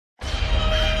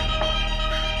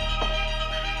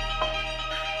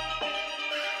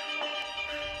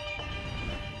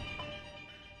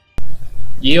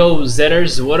Yo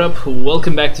Zetters, what up?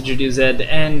 Welcome back to Judy Z,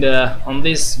 and on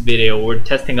this video we're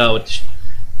testing out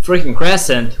freaking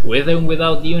Crescent with and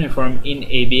without the uniform in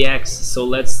ABX. So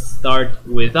let's start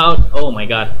without. Oh my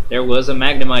god, there was a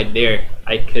Magnemite there.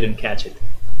 I couldn't catch it.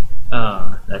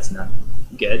 That's not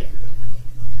good.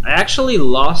 I actually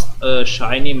lost a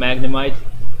shiny Magnemite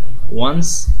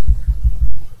once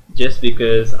just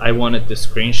because I wanted to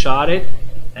screenshot it,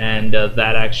 and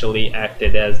that actually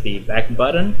acted as the back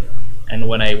button. And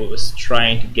when I was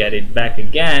trying to get it back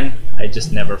again, I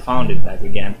just never found it back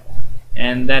again.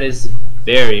 And that is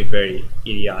very, very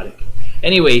idiotic.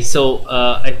 Anyway, so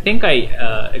I think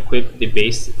I equipped the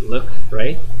base look,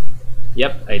 right?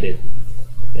 Yep, I did.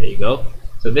 There you go.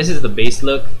 So this is the base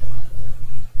look.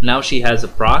 Now she has a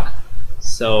proc,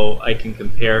 so I can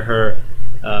compare her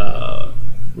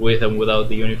with and without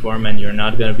the uniform, and you're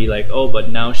not gonna be like, oh, but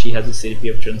now she has a CDP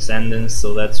of Transcendence,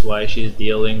 so that's why she's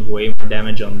dealing way more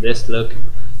damage on this look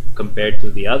compared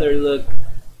to the other look.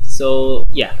 So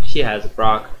yeah, she has a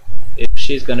proc. If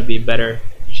she's gonna be better,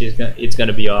 it's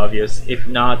gonna be obvious. If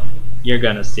not, you're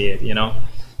gonna see it, you know.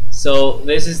 So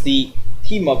this is the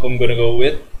team up I'm gonna go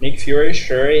with: Nick Fury,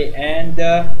 Shuri, and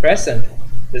Crescent.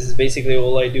 This is basically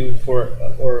all I do for,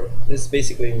 or this is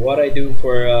basically what I do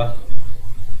for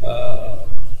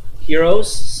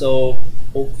heroes, so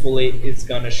hopefully it's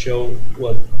gonna show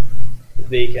what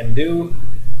they can do.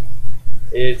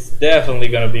 It's definitely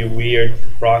gonna be weird to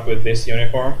proc with this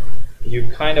uniform. You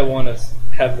kinda wanna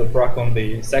have the proc on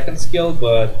the second skill,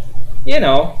 but you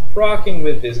know, procking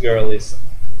with this girl is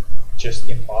just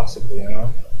impossible, you know,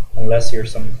 unless you're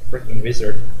some freaking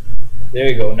wizard. There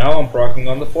you go, now I'm procking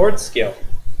on the fourth skill.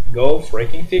 Go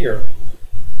freaking figure.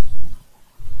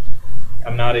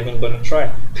 I'm not even gonna try.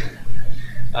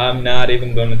 I'm not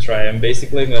even gonna try. I'm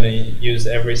basically gonna use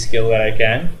every skill that I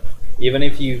can. Even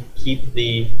if you keep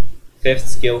the fifth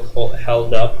skill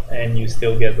held up and you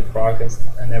still get the proc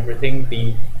and everything,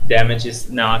 the damage is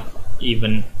not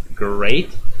even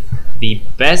great. The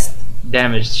best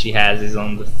damage she has is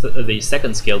on the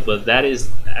second skill, but that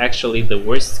is actually the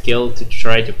worst skill to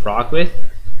try to proc with,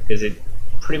 because it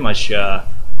pretty much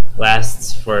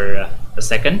lasts for a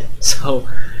second, so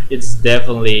it's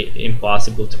definitely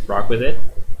impossible to proc with it.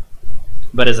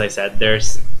 But as I said,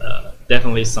 there's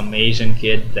definitely some Asian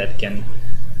kid that can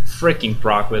freaking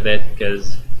proc with it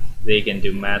because they can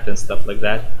do math and stuff like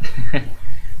that.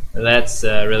 That's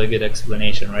a really good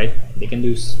explanation, right? They can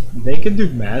do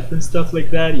math and stuff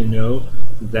like that, you know.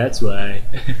 That's why.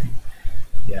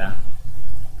 Yeah,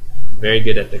 very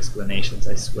good at explanations.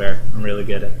 I swear, I'm really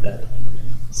good at that.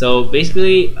 So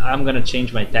basically, I'm gonna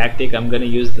change my tactic. I'm gonna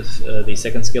use the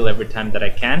second skill every time that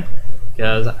I can,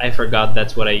 because I forgot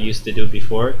that's what I used to do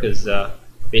before. Because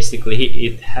basically,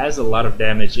 it has a lot of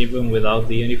damage even without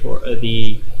the uniform,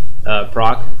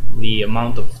 proc. The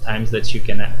amount of times that you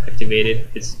can activate it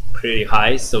is pretty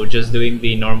high. So just doing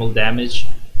the normal damage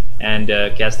and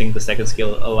casting the second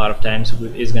skill a lot of times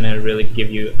is gonna really give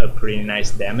you a pretty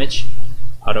nice damage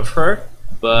out of her.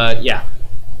 But yeah.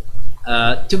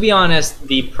 To be honest,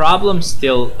 the problem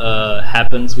still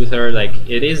happens with her. Like,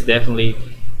 it is definitely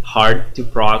hard to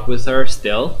proc with her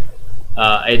still.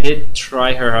 I did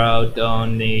try her out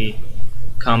on the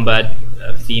combat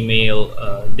female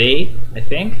day, I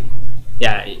think.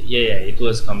 Yeah, it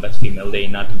was combat female day,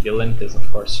 not villain, because of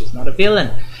course she's not a villain.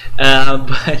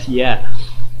 But yeah,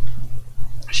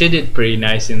 she did pretty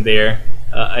nice in there.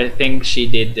 I think she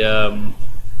did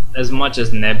as much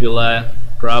as Nebula,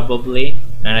 probably.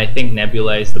 And I think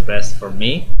Nebula is the best for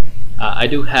me. I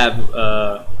do have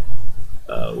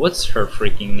what's her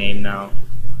freaking name now?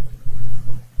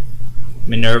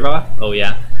 Minerva? Oh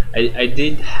yeah, I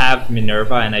did have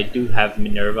Minerva, and I do have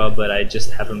Minerva, but I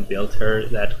just haven't built her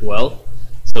that well.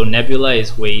 So Nebula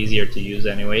is way easier to use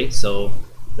anyway, so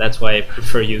that's why I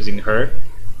prefer using her.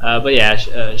 But yeah,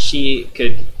 she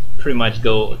could pretty much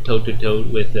go toe to toe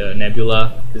with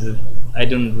Nebula, because I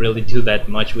don't really do that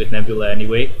much with Nebula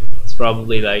anyway. It's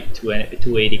probably like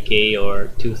 280k or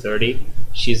 230.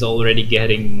 She's already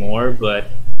getting more, but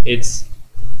it's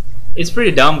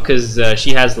pretty dumb because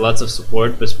she has lots of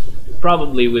support, but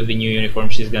probably with the new uniform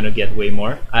she's gonna get way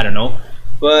more. I don't know.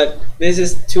 But this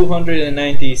is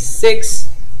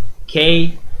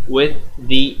 296k with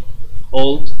the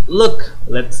old look.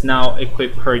 Let's now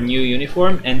equip her new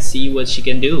uniform and see what she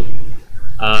can do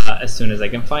as soon as I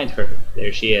can find her.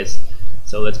 There she is.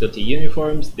 So let's go to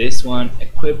uniforms, this one,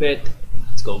 equip it,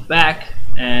 let's go back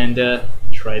and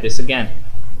try this again.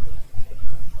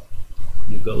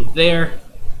 You go there,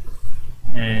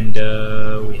 and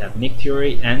we have Nick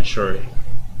Fury and Shuri.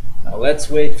 Now let's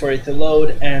wait for it to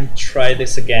load and try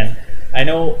this again. I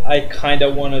know I kinda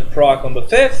want to proc on the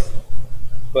 5th,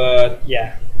 But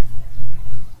yeah,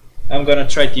 I'm gonna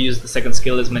try to use the second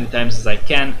skill as many times as I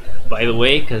can, by the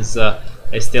way, because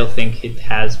I still think it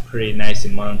has a pretty nice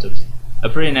amount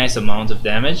of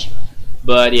damage.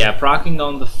 But yeah, proccing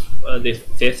on the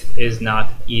fifth is not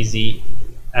easy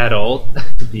at all,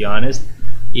 to be honest,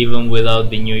 even without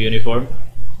the new uniform.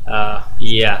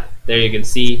 Yeah, there you can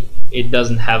see it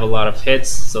doesn't have a lot of hits,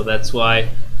 so that's why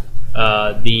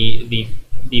the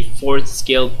fourth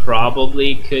skill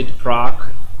probably could proc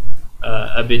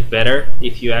a bit better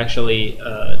if you actually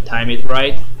time it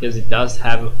right, because it does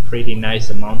have a pretty nice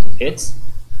amount of hits.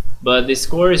 But the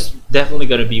score is definitely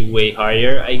going to be way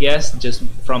higher, I guess, just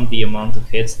from the amount of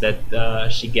hits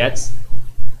that she gets.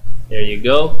 There you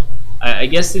go. I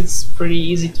guess it's pretty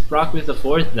easy to proc with the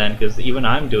fourth then, because even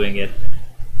I'm doing it.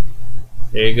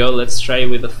 There you go. Let's try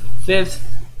with the fifth.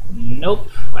 Nope.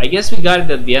 I guess we got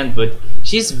it at the end, but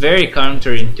she's very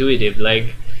counterintuitive.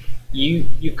 Like, you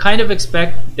kind of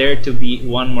expect there to be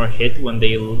one more hit when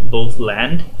they both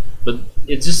land, but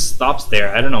it just stops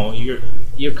there. I don't know.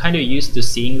 You're kind of used to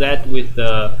seeing that with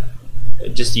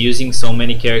just using so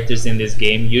many characters in this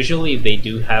game. Usually they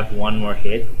do have one more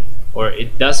hit, or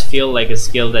it does feel like a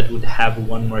skill that would have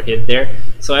one more hit there.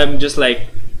 So I'm just like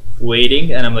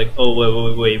waiting, and I'm like,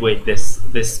 oh wait, this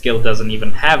skill doesn't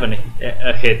even have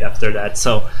a hit after that.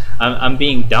 So I'm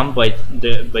being dumb by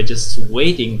just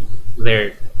waiting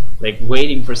there, like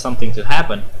waiting for something to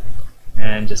happen,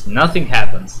 and just nothing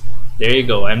happens. There you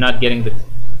go. I'm not getting the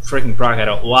freaking proc at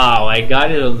all. Wow, I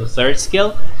got it on the third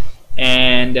skill,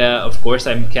 and of course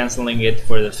I'm canceling it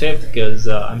for the fifth because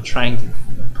I'm trying to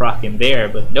proc in there,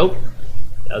 but nope,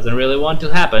 doesn't really want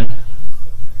to happen.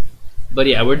 But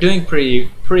yeah, we're doing pretty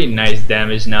nice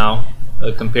damage now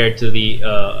compared to the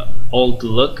old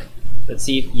look. Let's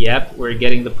see. Yep, we're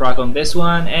getting the proc on this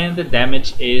one, and the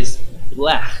damage is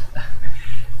blah.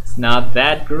 It's not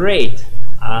that great.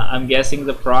 I'm guessing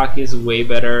the proc is way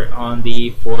better on the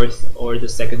fourth or the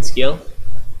second skill,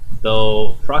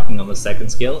 though proccing on the second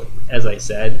skill, as I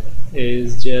said,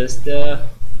 is just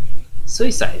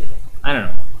suicide. I don't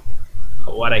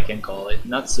know what I can call it.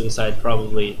 Not suicide,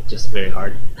 probably just very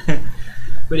hard.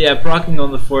 But yeah, proccing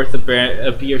on the fourth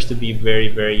appears to be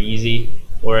very easy,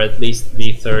 or at least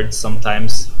the third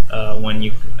sometimes when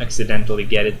you accidentally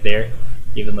get it there,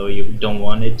 even though you don't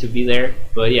want it to be there.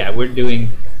 But yeah, we're doing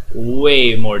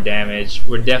way more damage.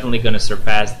 We're definitely gonna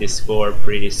surpass this score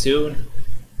pretty soon.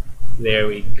 There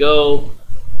we go.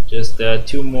 Just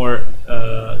 2 more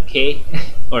K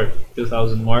or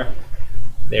 2,000 more.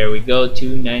 There we go,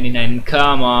 299.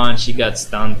 Come on, she got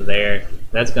stunned there.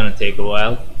 That's gonna take a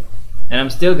while. And I'm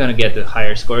still gonna get the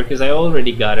higher score because I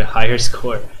already got a higher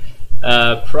score.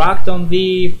 Procced on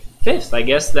the fifth. I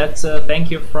guess that's a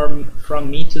thank you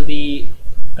from me to the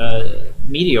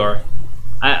Meteor.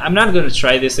 I'm not gonna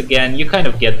try this again. You kind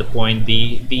of get the point.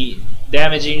 The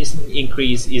damage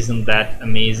increase isn't that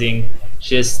amazing.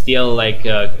 She's still like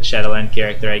a Shadowland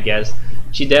character, I guess.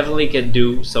 She definitely can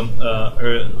do some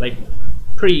like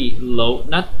pretty low,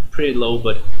 not pretty low,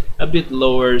 but a bit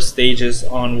lower stages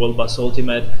on Wolbas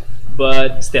Ultimate.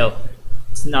 But still,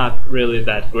 it's not really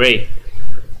that great.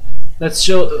 Let's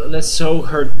show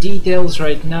her details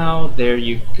right now. There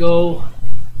you go.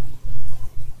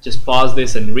 Just pause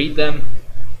this and read them.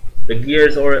 The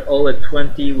gears are all at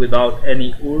 20 without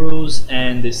any Urus,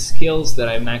 and the skills that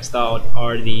I maxed out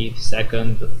are the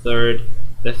second, the third,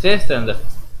 the fifth, and the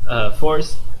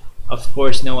fourth. Of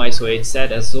course, no ISO 8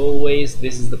 set as always.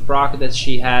 This is the proc that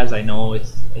she has. I know it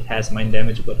has mind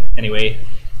damage, but anyway,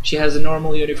 she has a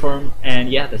normal uniform,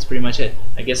 and yeah, that's pretty much it.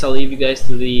 I guess I'll leave you guys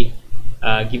to the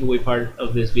giveaway part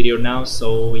of this video now,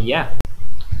 so yeah.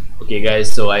 Okay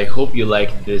guys, so I hope you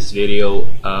liked this video.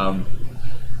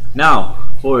 Now,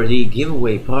 for the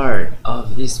giveaway part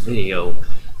of this video,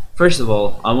 first of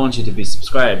all, I want you to be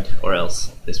subscribed, or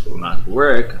else this will not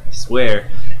work, I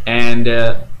swear. And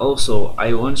also,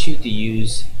 I want you to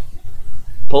use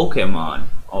Pokemon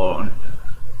on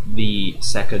the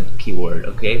second keyword,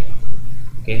 okay?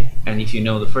 Okay, and if you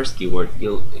know the first keyword,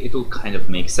 it'll kind of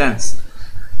make sense.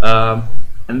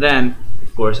 And then,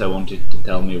 of course, I want you to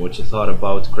tell me what you thought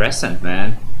about Crescent,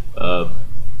 man.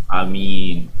 I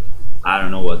mean, I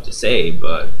don't know what to say,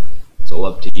 but it's all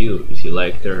up to you if you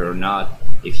liked her or not,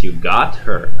 if you got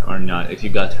her or not, if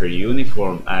you got her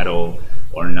uniform at all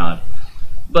or not.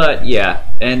 But yeah,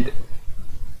 and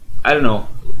I don't know,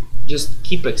 just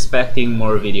keep expecting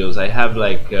more videos. I have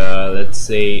like let's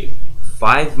say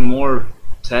 5 more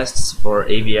tests for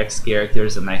AVX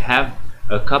characters, and I have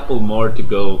a couple more to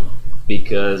go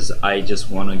because I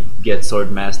just want to get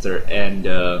Swordmaster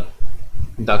and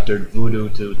Dr. Voodoo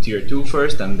to tier 2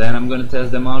 first, and then I'm gonna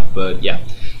test them out. But yeah,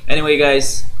 Anyway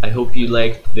guys, I hope you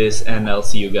liked this and I'll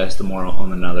see you guys tomorrow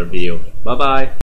on another video. Bye bye!